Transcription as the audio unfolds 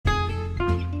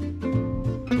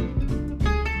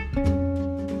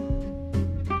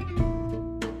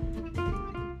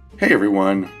Hey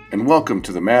everyone, and welcome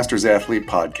to the Masters Athlete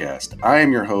Podcast. I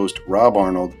am your host, Rob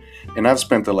Arnold, and I've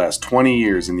spent the last 20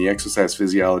 years in the exercise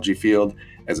physiology field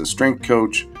as a strength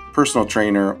coach, personal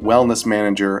trainer, wellness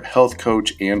manager, health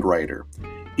coach, and writer.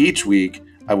 Each week,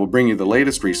 I will bring you the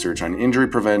latest research on injury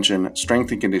prevention,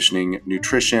 strength and conditioning,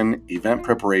 nutrition, event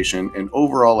preparation, and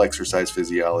overall exercise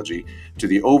physiology to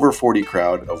the over 40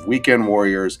 crowd of weekend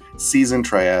warriors, seasoned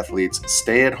triathletes,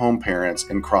 stay-at-home parents,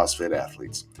 and CrossFit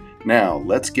athletes. Now,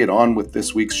 let's get on with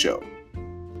this week's show.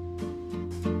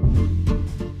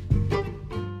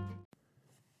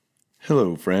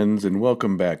 Hello, friends, and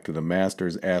welcome back to the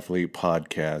Masters Athlete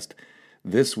Podcast.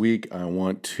 This week, I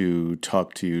want to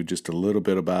talk to you just a little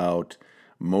bit about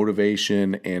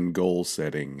motivation and goal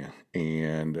setting.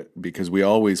 And because we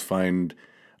always find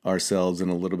ourselves in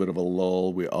a little bit of a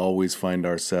lull, we always find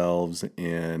ourselves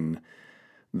in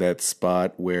that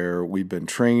spot where we've been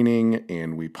training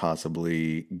and we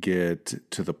possibly get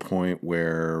to the point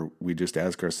where we just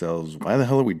ask ourselves, why the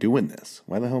hell are we doing this?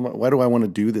 Why do I want to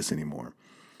do this anymore?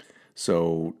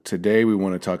 So today we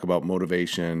want to talk about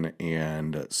motivation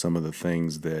and some of the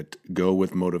things that go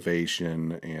with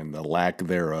motivation and the lack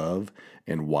thereof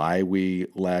and why we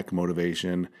lack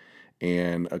motivation,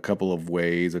 and a couple of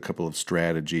ways, a couple of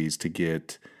strategies to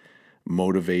get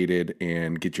motivated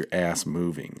and get your ass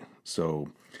moving. So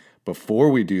before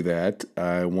we do that,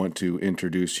 I want to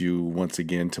introduce you once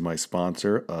again to my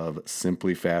sponsor of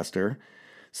Simply Faster.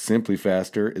 Simply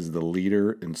Faster is the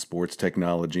leader in sports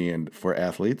technology and for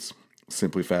athletes.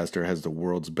 Simply Faster has the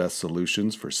world's best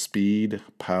solutions for speed,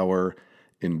 power,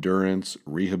 endurance,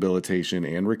 rehabilitation,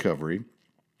 and recovery.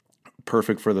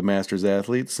 Perfect for the Masters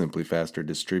athletes, Simply Faster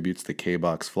distributes the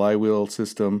K-Box flywheel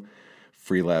system,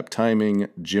 free lap timing,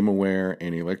 GymAware,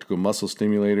 and electrical muscle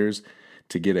stimulators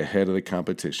to get ahead of the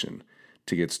competition.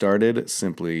 To get started,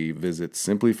 simply visit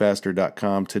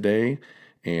simplyfaster.com today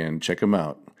and check them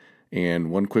out.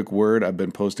 And one quick word, I've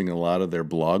been posting a lot of their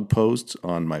blog posts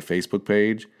on my Facebook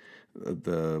page,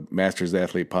 the Masters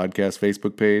Athlete Podcast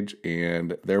Facebook page,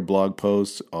 and their blog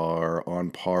posts are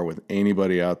on par with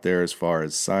anybody out there as far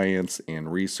as science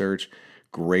and research.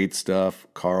 Great stuff.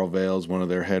 Carl Vail's one of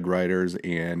their head writers,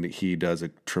 and he does a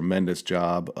tremendous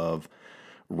job of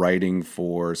writing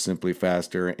for Simply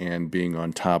Faster and being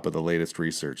on top of the latest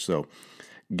research. So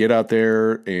get out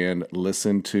there and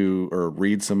listen to or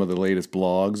read some of the latest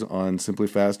blogs on Simply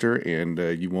Faster, and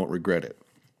you won't regret it.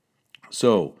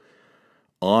 So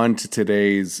on to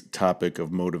today's topic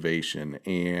of motivation,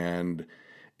 and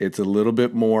it's a little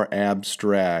bit more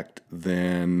abstract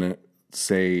than,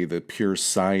 say, the pure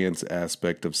science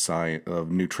aspect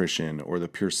of nutrition or the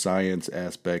pure science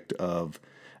aspect of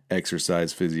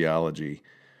exercise physiology.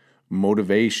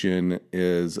 Motivation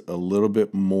is a little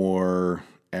bit more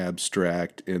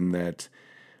abstract in that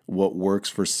what works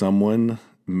for someone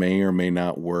may or may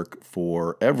not work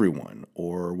for everyone,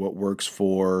 or what works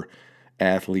for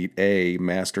athlete A,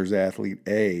 Masters athlete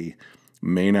A,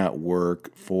 may not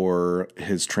work for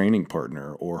his training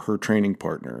partner or her training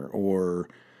partner or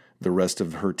the rest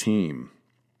of her team.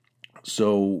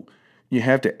 So you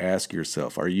have to ask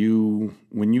yourself, when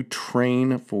you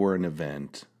train for an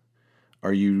event,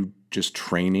 are you just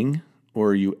training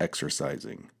or are you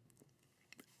exercising?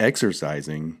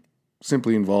 Exercising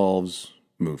simply involves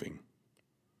moving.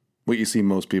 What you see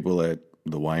most people at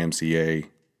the YMCA,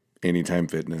 Anytime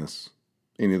Fitness,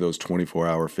 any of those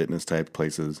 24-hour fitness type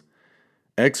places,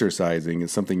 exercising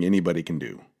is something anybody can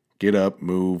do. Get up,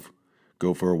 move,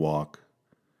 go for a walk,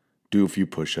 do a few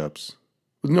push-ups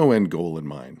with no end goal in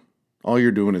mind. All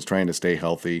you're doing is trying to stay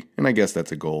healthy, and I guess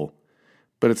that's a goal,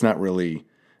 but it's not really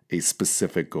a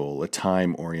specific goal, a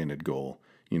time-oriented goal,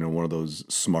 one of those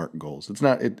SMART goals. It's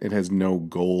not. It has no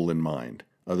goal in mind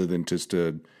other than just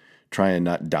to try and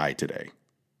not die today,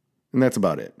 and that's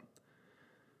about it.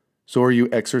 So are you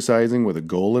exercising with a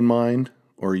goal in mind,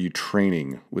 or are you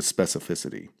training with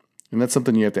specificity? And that's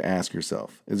something you have to ask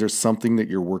yourself. Is there something that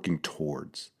you're working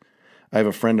towards? I have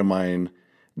a friend of mine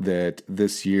that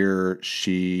this year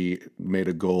she made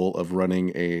a goal of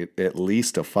running at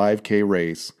least a 5K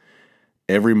race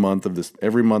every month of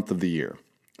the year,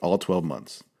 all 12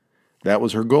 months. That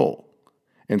was her goal.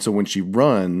 And so when she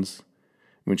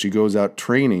goes out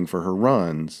training for her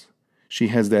runs, she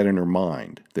has that in her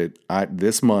mind that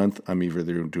this month I'm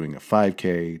either doing a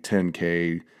 5K,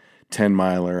 10K,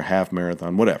 10-miler, half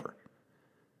marathon, whatever.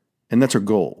 And that's her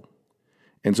goal.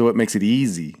 And so it makes it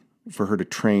easy for her to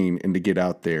train and to get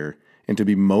out there and to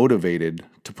be motivated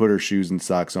to put her shoes and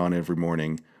socks on every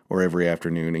morning or every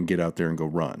afternoon and get out there and go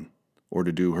run, or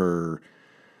to do her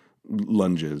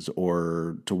lunges,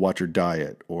 or to watch her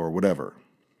diet, or whatever.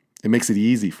 It makes it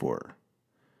easy for her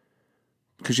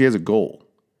because she has a goal.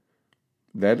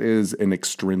 That is an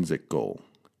extrinsic goal.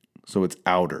 So it's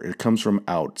outer. It comes from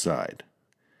outside.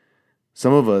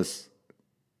 Some of us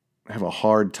have a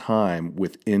hard time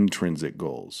with intrinsic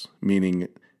goals, meaning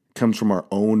it comes from our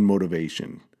own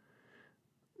motivation,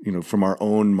 from our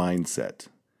own mindset,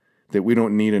 that we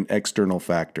don't need an external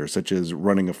factor, such as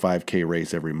running a 5K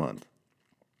race every month.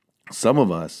 Some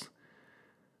of us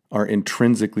are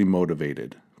intrinsically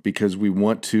motivated because we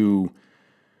want to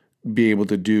be able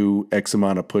to do X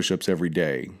amount of push-ups every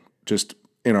day, just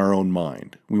in our own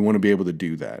mind. We want to be able to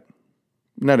do that.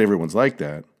 Not everyone's like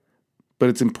that, but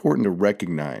it's important to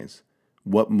recognize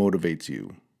what motivates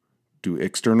you. Do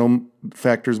external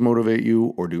factors motivate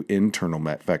you, or do internal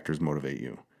factors motivate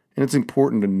you? And it's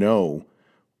important to know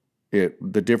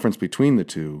the difference between the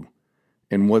two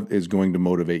and what is going to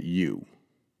motivate you.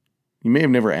 You may have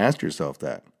never asked yourself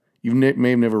that. You may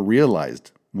have never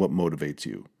realized what motivates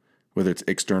you, whether it's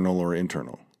external or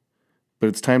internal. But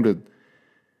it's time to,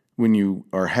 when you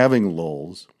are having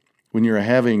lulls, when you're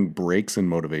having breaks in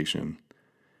motivation,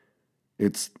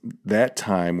 it's that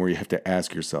time where you have to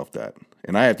ask yourself that.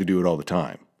 And I have to do it all the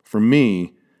time. For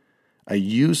me, I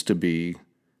used to be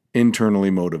internally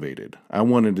motivated. I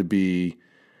wanted to be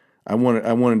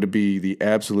the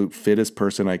absolute fittest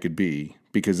person I could be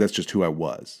because that's just who I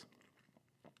was.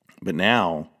 But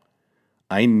now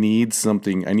I need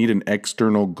an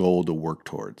external goal to work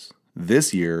towards.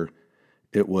 This year,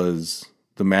 it was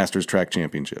the Masters Track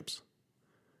Championships.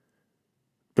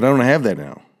 But I don't have that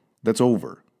now. That's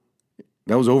over.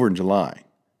 That was over in July.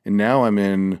 And now I'm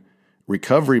in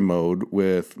recovery mode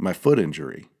with my foot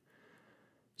injury.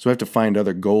 So I have to find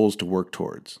other goals to work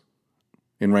towards.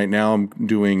 And right now I'm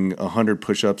doing 100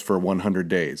 push-ups for 100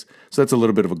 days. So that's a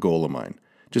little bit of a goal of mine,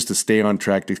 just to stay on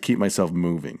track, to keep myself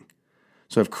moving.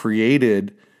 So I've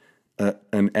created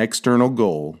an external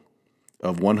goal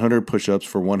of 100 push-ups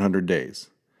for 100 days.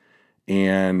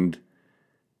 And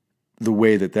the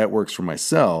way that works for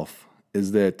myself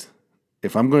is that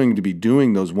if I'm going to be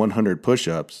doing those 100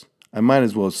 push-ups, I might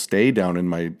as well stay down in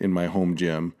my home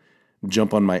gym,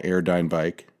 jump on my Airdyne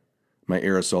bike, my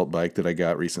Air Assault bike that I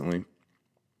got recently,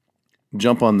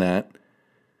 jump on that,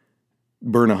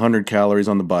 burn 100 calories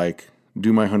on the bike,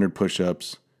 do my 100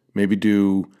 push-ups, maybe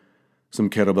do some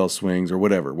kettlebell swings or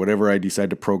whatever I decide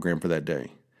to program for that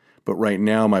day. But right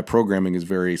now my programming is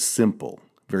very simple,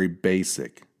 very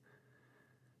basic,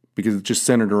 because it's just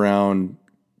centered around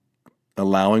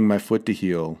allowing my foot to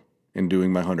heal and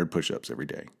doing my 100 push-ups every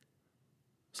day.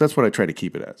 So that's what I try to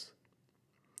keep it as.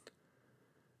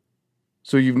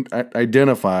 So you've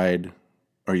identified,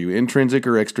 are you intrinsic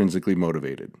or extrinsically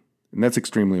motivated? And that's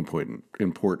extremely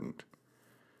important.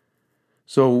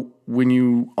 So when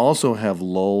you also have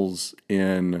lulls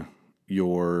in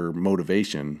your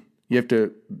motivation, you have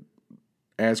to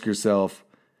ask yourself,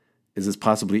 is this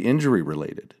possibly injury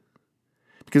related?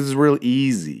 Because it's real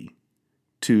easy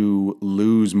to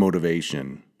lose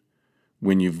motivation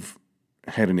when you've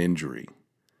had an injury.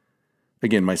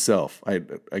 Again, myself, I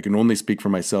can only speak for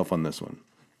myself on this one.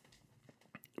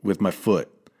 With my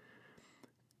foot,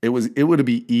 it would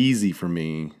be easy for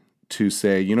me to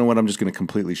say, you know what, I'm just going to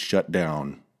completely shut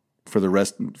down for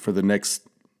the next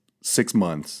 6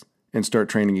 months and start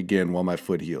training again while my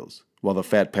foot heals, while the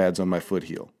fat pads on my foot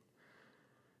heal.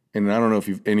 And I don't know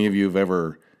if any of you have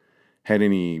ever had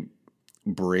any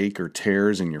break or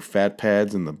tears in your fat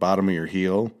pads in the bottom of your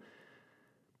heel,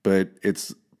 but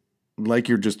it's like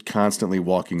you're just constantly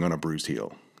walking on a bruised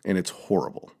heel, and it's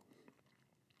horrible.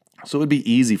 So it would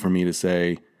be easy for me to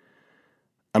say,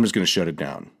 I'm just going to shut it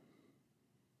down.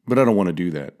 But I don't want to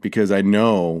do that because I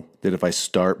know that if I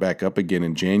start back up again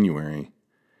in January,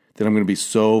 that I'm going to be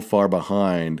so far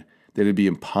behind that it'd be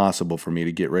impossible for me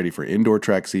to get ready for indoor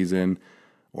track season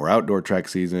or outdoor track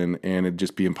season, and it'd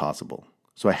just be impossible.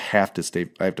 So I have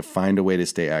to find a way to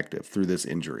stay active through this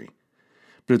injury.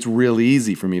 But it's real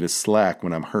easy for me to slack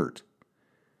when I'm hurt.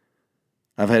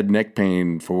 I've had neck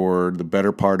pain for the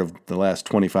better part of the last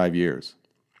 25 years.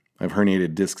 I've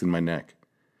herniated discs in my neck.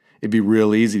 It'd be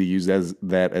real easy to use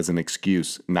that as an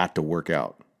excuse not to work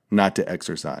out, not to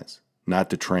exercise,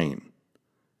 not to train.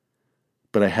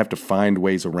 But I have to find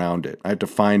ways around it. I have to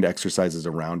find exercises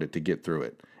around it to get through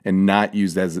it and not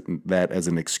use that as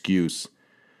an excuse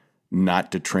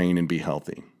not to train and be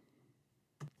healthy.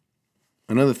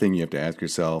 Another thing you have to ask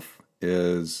yourself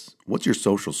is, what's your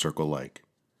social circle like?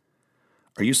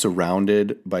 Are you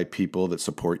surrounded by people that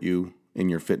support you in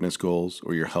your fitness goals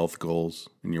or your health goals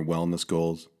and your wellness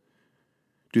goals?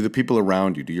 Do the people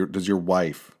around you, does your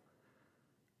wife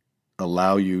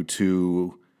allow you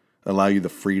the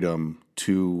freedom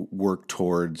to work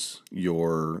towards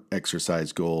your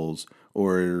exercise goals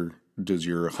or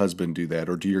your husband do that,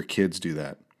 or do your kids do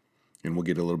that? And we'll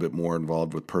get a little bit more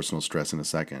involved with personal stress in a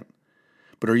second.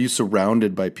 But are you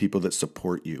surrounded by people that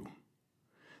support you,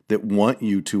 that want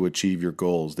you to achieve your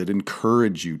goals, that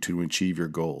encourage you to achieve your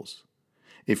goals?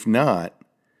 If not,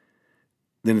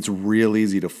 then it's real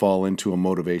easy to fall into a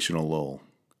motivational lull.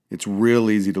 It's real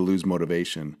easy to lose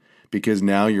motivation because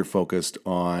now you're focused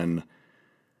on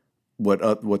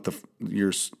what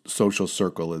your social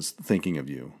circle is thinking of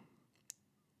you.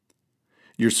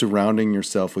 You're surrounding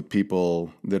yourself with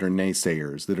people that are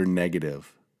naysayers, that are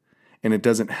negative, and it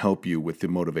doesn't help you with the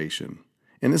motivation.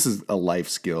 And this is a life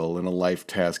skill and a life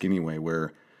task anyway,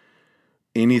 where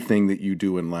anything that you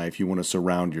do in life, you want to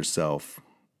surround yourself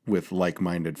with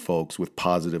like-minded folks, with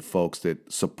positive folks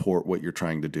that support what you're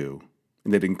trying to do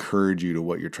and that encourage you to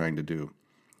what you're trying to do.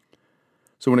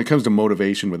 So when it comes to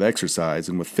motivation with exercise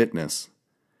and with fitness,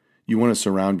 you want to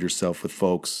surround yourself with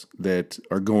folks that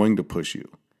are going to push you.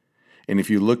 And if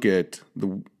you look at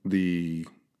the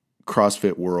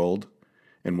CrossFit world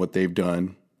and what they've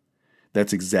done,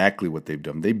 that's exactly what they've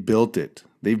done. They built it.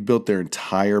 They've built their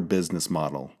entire business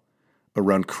model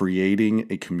around creating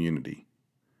a community.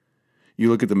 You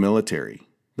look at the military.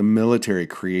 The military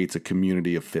creates a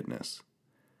community of fitness.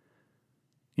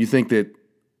 You think that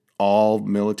all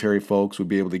military folks would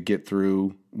be able to get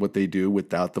through what they do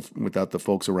without the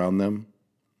folks around them?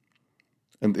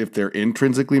 And if they're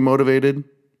intrinsically motivated,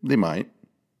 they might.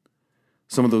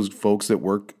 Some of those folks that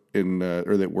work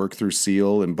that work through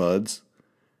SEAL and BUDS,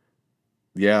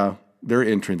 yeah, they're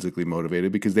intrinsically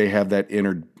motivated because they have that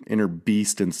inner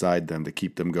beast inside them to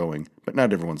keep them going. But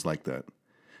not everyone's like that.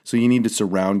 So you need to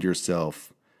surround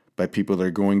yourself by people that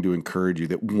are going to encourage you,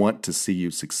 that want to see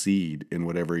you succeed in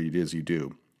whatever it is you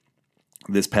do.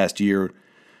 This past year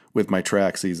with my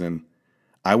track season,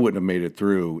 I wouldn't have made it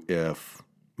through if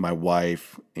my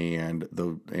wife and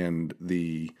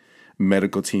the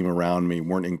medical team around me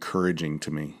weren't encouraging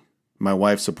to me. My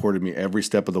wife supported me every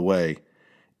step of the way,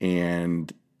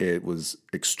 and it was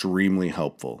extremely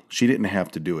helpful. She didn't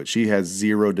have to do it. She has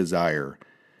zero desire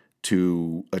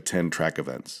to attend track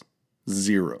events.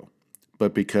 Zero.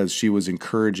 But because she was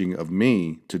encouraging of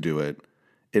me to do it,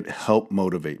 it helped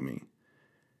motivate me.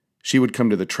 She would come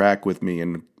to the track with me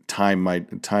and time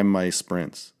my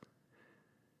sprints.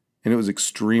 And it was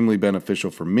extremely beneficial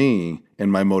for me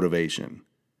and my motivation.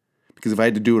 Because if I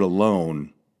had to do it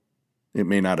alone, it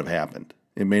may not have happened.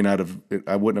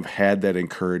 I wouldn't have had that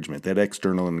encouragement, that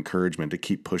external encouragement to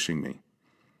keep pushing me.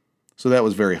 So that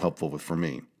was very helpful for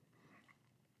me.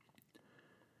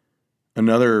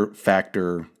 Another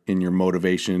factor in your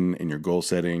motivation and your goal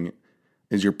setting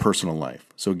is your personal life.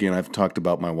 So again, I've talked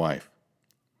about my wife.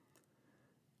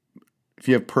 If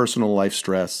you have personal life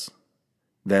stress,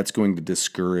 that's going to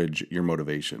discourage your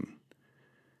motivation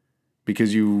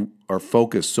because you are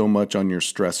focused so much on your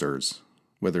stressors,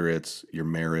 whether it's your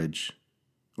marriage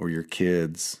or your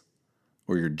kids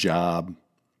or your job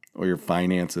or your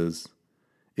finances.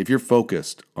 If you're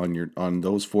focused on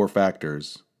those four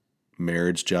factors,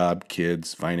 marriage, job,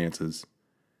 kids, finances,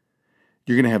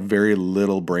 you're going to have very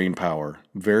little brain power,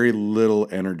 very little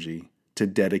energy to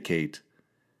dedicate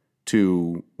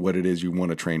to what it is you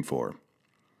want to train for.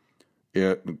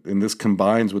 And this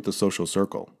combines with the social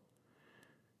circle.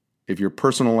 If your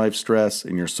personal life stress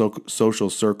and your social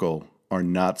circle are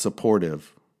not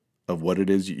supportive of what it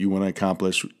is you want to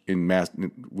accomplish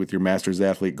with your master's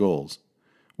athlete goals,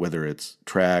 whether it's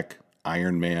track,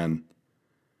 Ironman,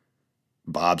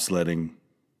 bobsledding,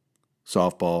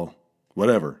 softball,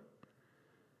 whatever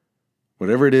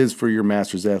it is for your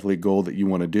master's athlete goal that you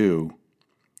want to do,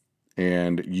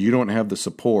 and you don't have the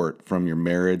support from your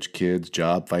marriage, kids,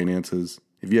 job, finances,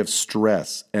 if you have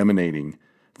stress emanating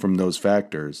from those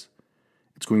factors,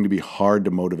 it's going to be hard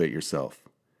to motivate yourself.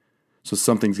 So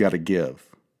something's got to give.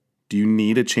 Do you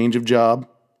need a change of job?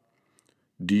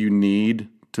 Do you need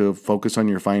to focus on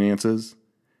your finances?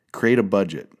 Create a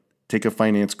budget. Take a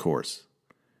finance course.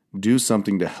 Do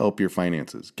something to help your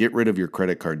finances. Get rid of your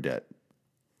credit card debt.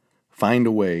 Find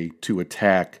a way to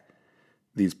attack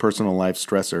these personal life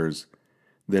stressors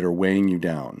that are weighing you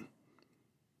down.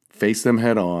 Face them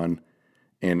head on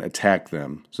and attack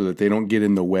them so that they don't get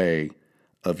in the way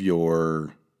of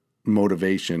your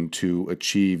motivation to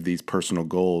achieve these personal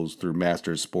goals through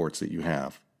master's sports that you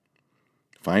have.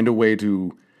 Find a way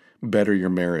to better your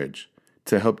marriage,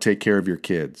 to help take care of your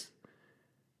kids,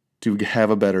 to have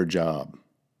a better job,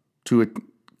 to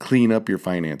clean up your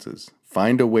finances.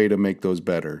 Find a way to make those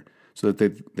better so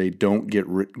that they don't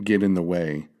get in the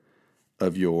way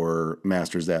of your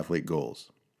master's athlete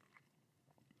goals.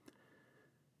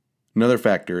 Another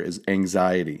factor is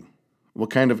anxiety.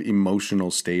 What kind of emotional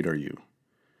state are you?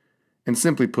 And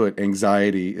simply put,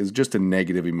 anxiety is just a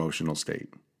negative emotional state.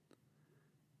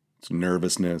 It's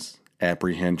nervousness,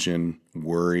 apprehension,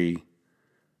 worry.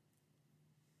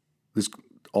 This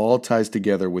all ties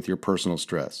together with your personal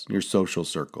stress, your social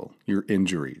circle, your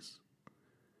injuries.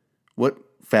 What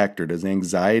factor does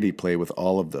anxiety play with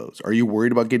all of those? Are you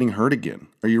worried about getting hurt again?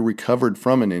 Are you recovered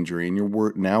from an injury and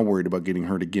you're now worried about getting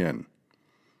hurt again?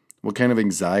 What kind of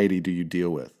anxiety do you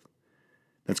deal with?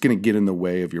 That's going to get in the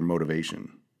way of your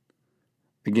motivation.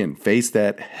 Again, face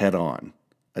that head on.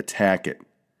 Attack it.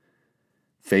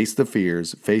 Face the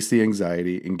fears, face the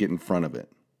anxiety, and get in front of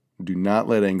it. Do not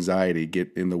let anxiety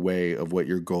get in the way of what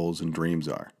your goals and dreams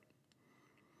are.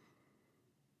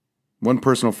 One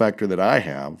personal factor that I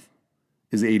have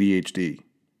is ADHD.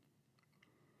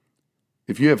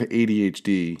 If you have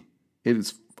ADHD, it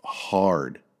is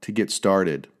hard to get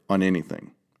started on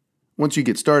anything. Once you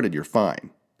get started, you're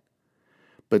fine.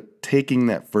 But taking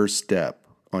that first step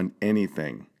on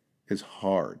anything is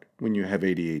hard when you have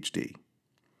ADHD.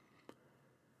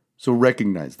 So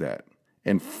recognize that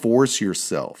and force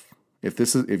yourself.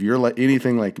 If you're like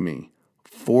anything like me,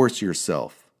 force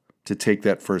yourself to take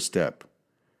that first step,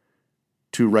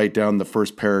 to write down the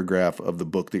first paragraph of the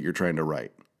book that you're trying to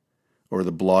write, or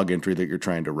the blog entry that you're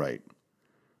trying to write,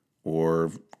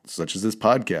 or such as this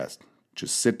podcast.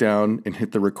 Just sit down and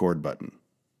hit the record button.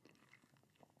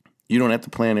 You don't have to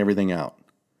plan everything out.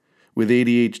 With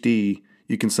ADHD,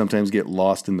 you can sometimes get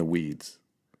lost in the weeds.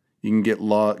 You can get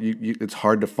lost. It's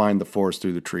hard to find the forest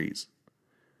through the trees.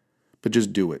 But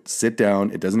just do it. Sit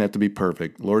down. It doesn't have to be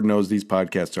perfect. Lord knows these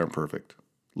podcasts aren't perfect.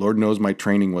 Lord knows my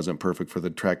training wasn't perfect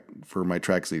for my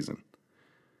track season.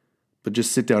 But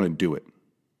just sit down and do it.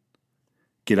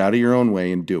 Get out of your own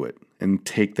way and do it. And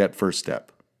take that first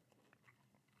step.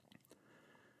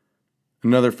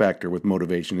 Another factor with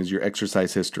motivation is your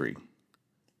exercise history.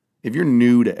 If you're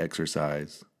new to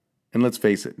exercise, and let's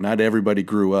face it, not everybody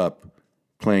grew up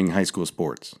playing high school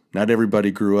sports. Not everybody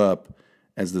grew up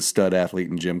as the stud athlete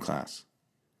in gym class.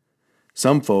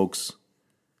 Some folks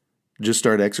just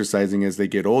start exercising as they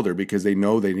get older because they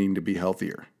know they need to be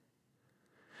healthier.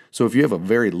 So if you have a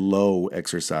very low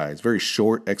exercise, very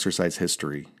short exercise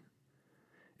history,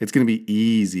 it's going to be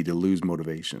easy to lose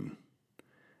motivation.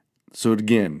 So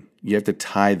again, you have to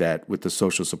tie that with the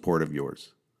social support of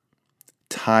yours.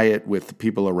 Tie it with the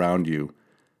people around you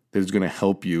that is going to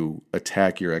help you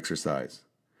attack your exercise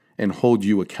and hold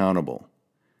you accountable.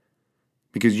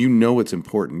 Because you know it's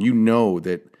important. You know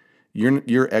that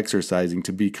you're exercising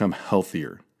to become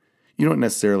healthier. You don't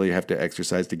necessarily have to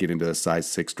exercise to get into a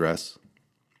size 6 dress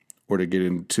or to get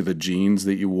into the jeans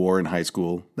that you wore in high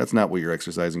school. That's not what you're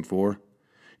exercising for.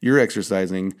 You're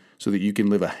exercising so that you can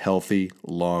live a healthy,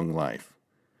 long life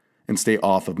and stay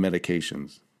off of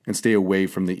medications and stay away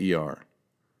from the ER.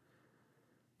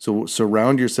 So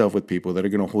surround yourself with people that are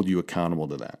going to hold you accountable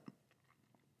to that.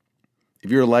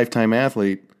 If you're a lifetime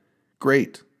athlete,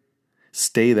 great.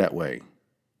 Stay that way.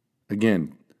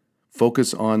 Again,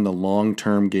 focus on the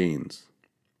long-term gains.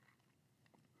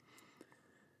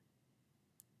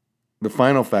 The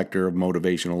final factor of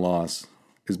motivational loss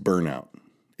is burnout.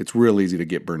 It's real easy to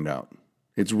get burned out.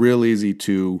 It's real easy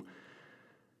to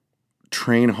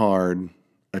train hard,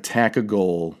 attack a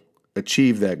goal,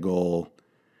 achieve that goal,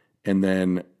 and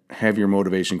then have your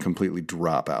motivation completely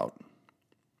drop out.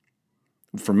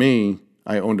 For me,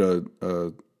 I owned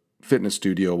a fitness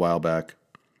studio a while back,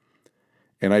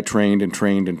 and I trained and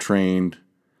trained and trained,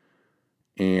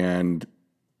 and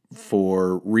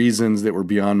for reasons that were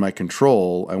beyond my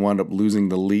control, I wound up losing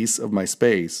the lease of my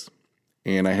space,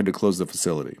 and I had to close the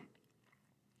facility.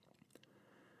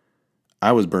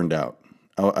 I was burned out.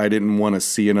 I didn't want to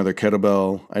see another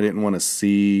kettlebell. I didn't want to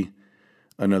see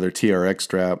another TRX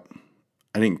strap.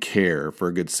 I didn't care for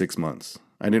a good 6 months.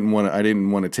 I didn't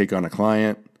want to take on a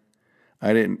client.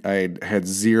 I had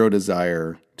zero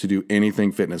desire to do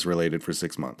anything fitness related for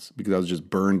 6 months because I was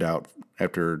just burned out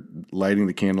after lighting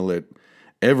the candle at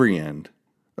every end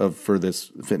for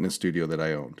this fitness studio that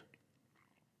I owned.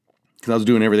 Because I was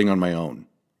doing everything on my own.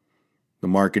 The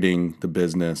marketing, the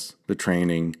business, the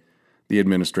training, the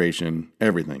administration,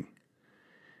 everything.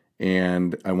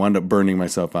 And I wound up burning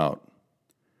myself out.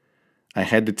 I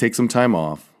had to take some time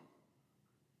off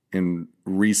and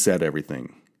reset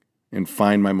everything and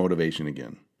find my motivation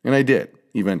again. And I did,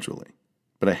 eventually.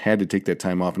 But I had to take that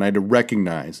time off, and I had to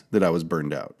recognize that I was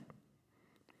burned out.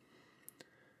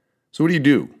 So what do you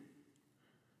do?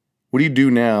 What do you do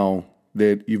now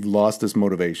that you've lost this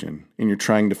motivation and you're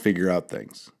trying to figure out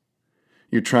things?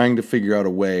 You're trying to figure out a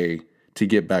way to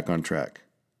get back on track.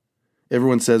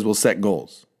 Everyone says, well, set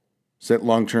goals. Set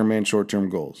long-term and short-term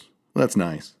goals. Well, that's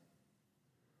nice.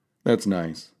 That's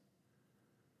nice.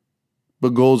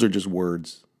 But goals are just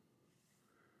words.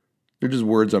 They're just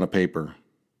words on a paper.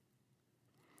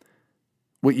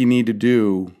 What you need to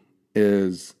do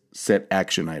is set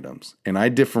action items. And I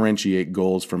differentiate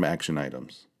goals from action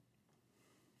items.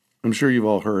 I'm sure you've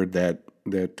all heard that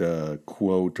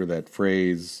quote or that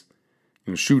phrase,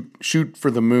 shoot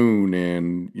for the moon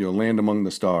and you'll land among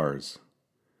the stars.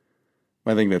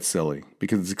 I think that's silly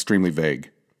because it's extremely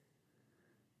vague.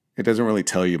 It doesn't really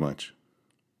tell you much.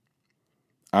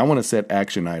 I want to set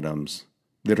action items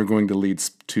that are going to lead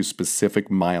to specific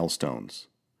milestones.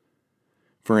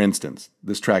 For instance,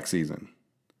 this track season,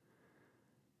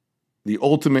 the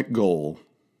ultimate goal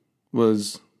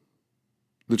was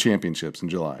the championships in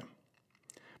July.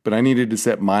 But I needed to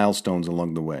set milestones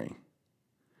along the way.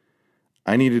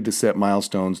 I needed to set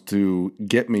milestones to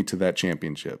get me to that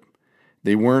championship.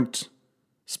 They weren't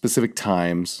specific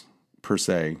times per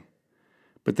se,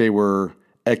 but they were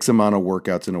X amount of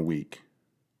workouts in a week.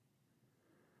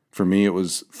 For me, it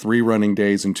was 3 running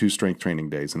days and 2 strength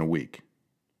training days in a week.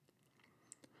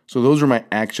 So those were my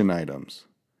action items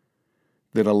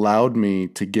that allowed me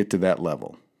to get to that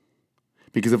level.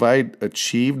 Because if I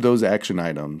achieved those action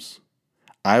items,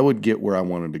 I would get where I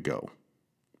wanted to go.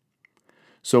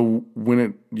 So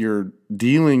when you're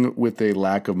dealing with a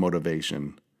lack of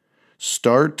motivation,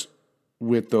 start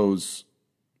with those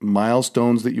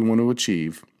milestones that you want to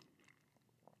achieve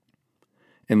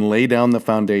and lay down the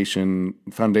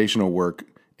foundational work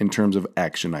in terms of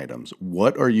action items.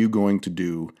 What are you going to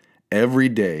do every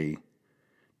day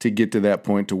to get to that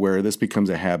point to where this becomes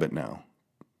a habit now,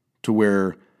 to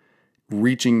where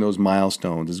reaching those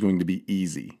milestones is going to be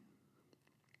easy?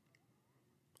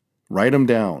 Write them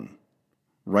down.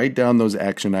 Write down those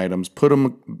action items. Put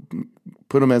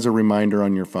them as a reminder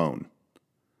on your phone.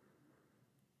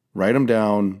 Write them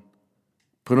down.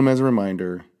 Put them as a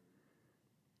reminder.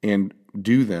 And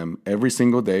do them every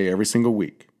single day, every single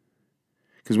week.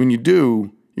 Because when you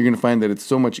do, you're going to find that it's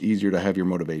so much easier to have your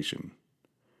motivation.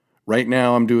 Right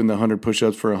now, I'm doing the 100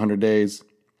 push-ups for 100 days.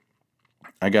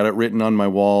 I got it written on my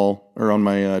wall or on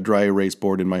my dry erase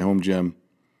board in my home gym.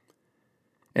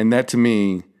 And that, to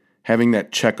me, having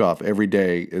that check off every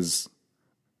day is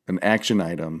an action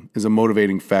item, is a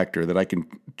motivating factor that I can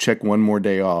check one more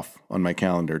day off on my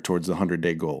calendar towards the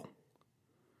 100-day goal.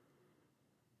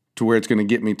 To where it's going to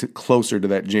get me closer to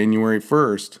that January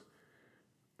 1st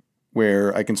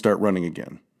where I can start running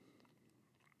again.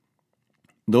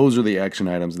 Those are the action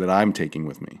items that I'm taking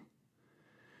with me.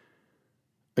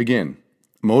 Again,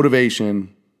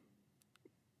 motivation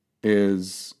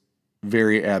is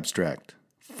very abstract.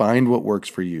 Find what works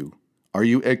for you. Are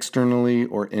you externally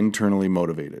or internally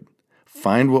motivated?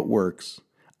 Find what works.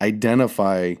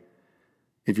 Identify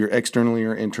if you're externally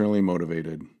or internally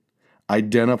motivated.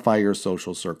 Identify your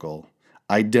social circle.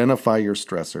 Identify your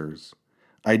stressors.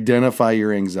 Identify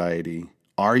your anxiety.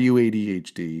 Are you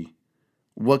ADHD?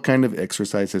 What kind of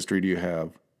exercise history do you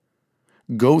have?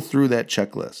 Go through that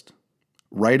checklist.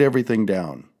 Write everything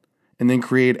down. And then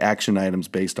create action items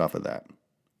based off of that.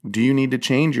 Do you need to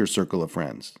change your circle of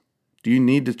friends? Do you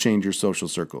need to change your social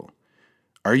circle?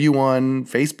 Are you on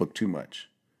Facebook too much?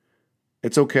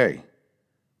 It's okay.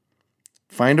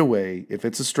 Find a way, if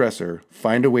it's a stressor,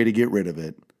 find a way to get rid of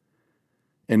it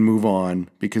and move on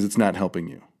because it's not helping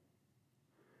you.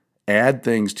 Add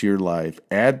things to your life,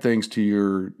 add things to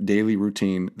your daily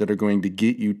routine that are going to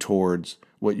get you towards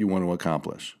what you want to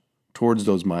accomplish, towards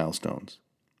those milestones.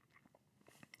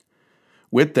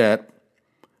 With that,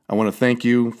 I want to thank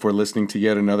you for listening to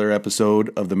yet another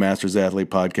episode of the Masters Athlete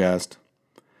Podcast.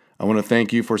 I want to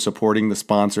thank you for supporting the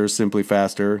sponsors, Simply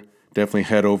Faster. Definitely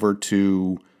head over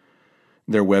to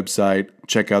their website,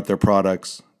 check out their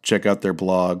products, check out their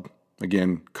blog.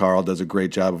 Again, Carl does a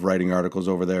great job of writing articles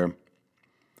over there.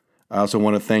 I also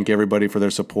want to thank everybody for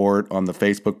their support on the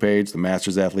Facebook page, the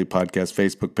Masters Athlete Podcast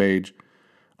Facebook page,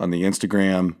 on the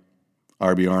Instagram,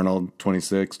 RB Arnold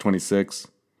 2626,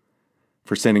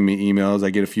 for sending me emails.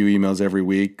 I get a few emails every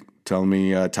week telling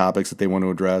me topics that they want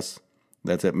to address.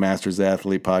 That's at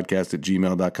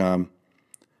mastersathlete.podcast@gmail.com.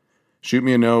 Shoot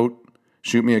me a note.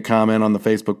 Shoot me a comment on the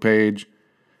Facebook page.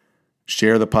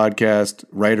 Share the podcast.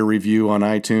 Write a review on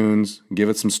iTunes. Give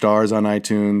it some stars on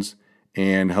iTunes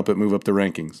and help it move up the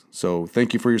rankings. So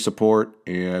thank you for your support,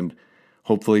 and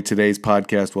hopefully today's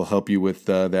podcast will help you with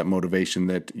that motivation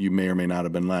that you may or may not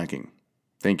have been lacking.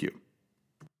 Thank you.